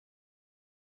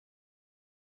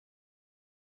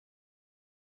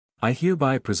I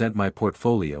hereby present my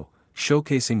portfolio,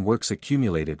 showcasing works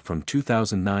accumulated from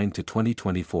 2009 to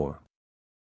 2024.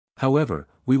 However,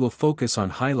 we will focus on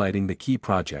highlighting the key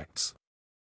projects.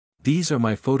 These are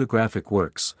my photographic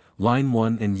works, Line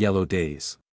 1 and Yellow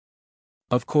Days.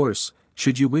 Of course,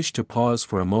 should you wish to pause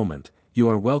for a moment, you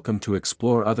are welcome to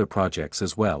explore other projects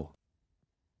as well.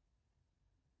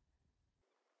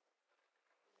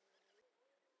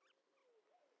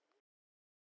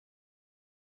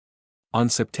 On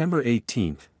September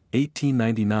 18,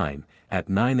 1899, at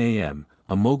 9 a.m.,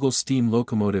 a Mogul steam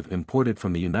locomotive imported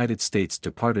from the United States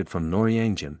departed from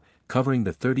Noryangjin, covering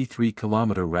the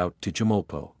 33-kilometer route to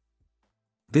Jamulpo.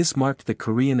 This marked the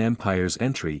Korean Empire's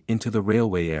entry into the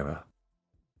railway era.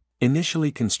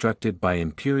 Initially constructed by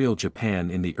Imperial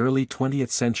Japan in the early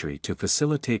 20th century to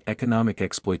facilitate economic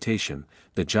exploitation,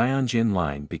 the Gyeongjin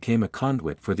Line became a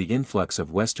conduit for the influx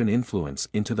of Western influence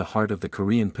into the heart of the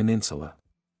Korean peninsula.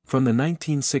 From the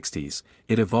 1960s,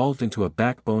 it evolved into a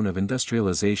backbone of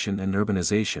industrialization and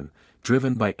urbanization,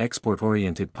 driven by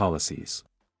export-oriented policies.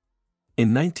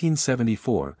 In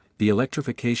 1974, the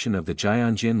electrification of the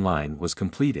Gyeongjin Line was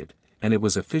completed, and it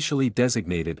was officially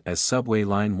designated as Subway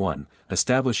Line 1,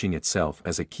 establishing itself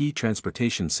as a key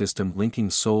transportation system linking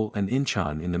Seoul and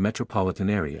Incheon in the metropolitan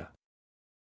area.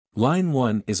 Line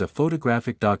 1 is a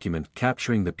photographic document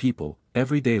capturing the people,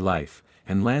 everyday life,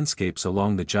 and landscapes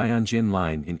along the Gyeongjin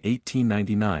Line in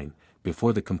 1899,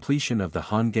 before the completion of the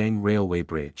Hangang Railway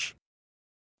Bridge.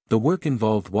 The work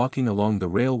involved walking along the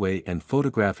railway and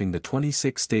photographing the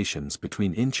 26 stations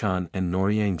between Incheon and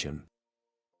Noryangjin.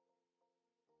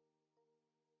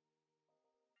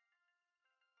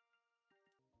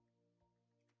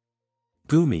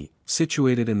 Gumi,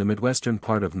 situated in the midwestern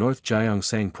part of North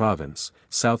Gyeongsang Province,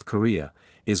 South Korea,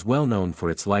 is well known for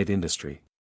its light industry.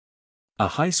 A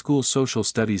high school social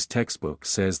studies textbook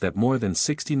says that more than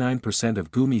 69% of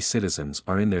Gumi citizens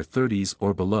are in their 30s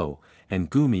or below,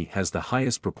 and Gumi has the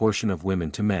highest proportion of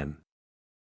women to men.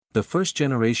 The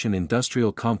first-generation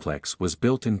industrial complex was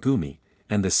built in Gumi,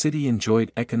 and the city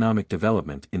enjoyed economic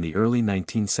development in the early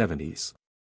 1970s.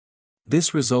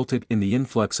 This resulted in the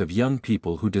influx of young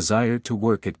people who desired to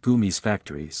work at Gumi's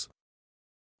factories.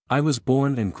 I was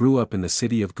born and grew up in the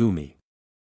city of Gumi.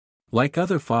 Like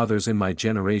other fathers in my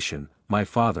generation, my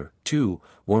father, too,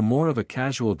 wore more of a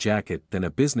casual jacket than a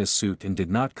business suit and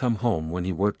did not come home when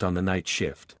he worked on the night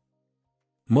shift.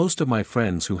 Most of my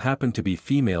friends who happened to be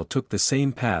female took the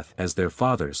same path as their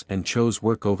fathers and chose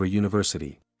work over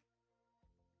university.